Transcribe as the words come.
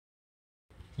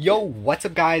Yo, what's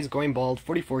up guys, Going Bald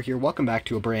 44 here. Welcome back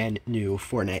to a brand new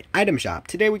Fortnite item shop.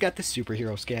 Today we got the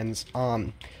superhero skins.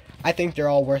 I think they're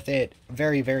all worth it.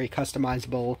 Very, very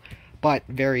customizable, but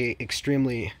very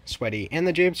extremely sweaty. And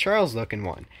the James Charles looking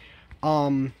one.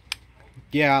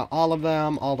 Yeah, all of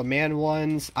them, all the man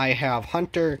ones. I have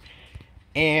Hunter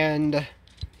and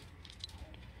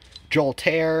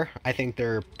Joltaire. I think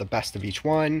they're the best of each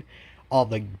one. All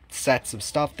the sets of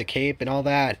stuff, the cape and all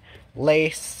that.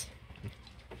 Lace.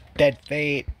 Dead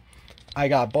Fate. I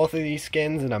got both of these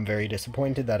skins and I'm very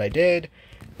disappointed that I did.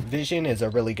 Vision is a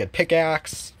really good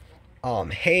pickaxe.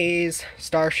 Haze,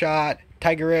 Starshot,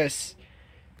 Tigerus.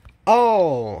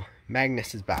 Oh,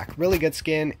 Magnus is back. Really good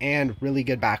skin and really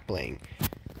good back bling.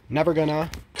 Never gonna.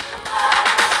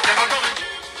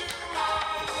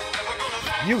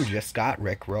 You just got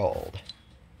rickrolled.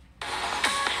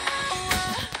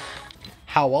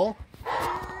 Howl.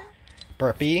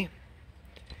 Burpee.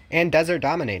 And Desert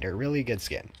Dominator, really good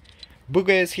skin.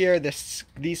 Booga is here, these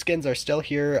skins are still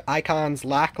here. Icons,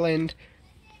 Lackland,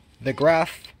 The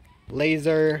Graph,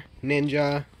 Laser,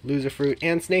 Ninja, Loserfruit,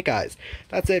 and Snake Eyes.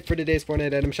 That's it for today's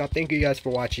Fortnite item shop. Thank you guys for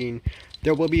watching.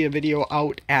 There will be a video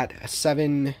out at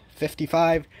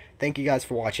 7:55. Thank you guys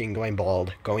for watching. Going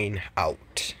Bald, going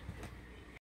out.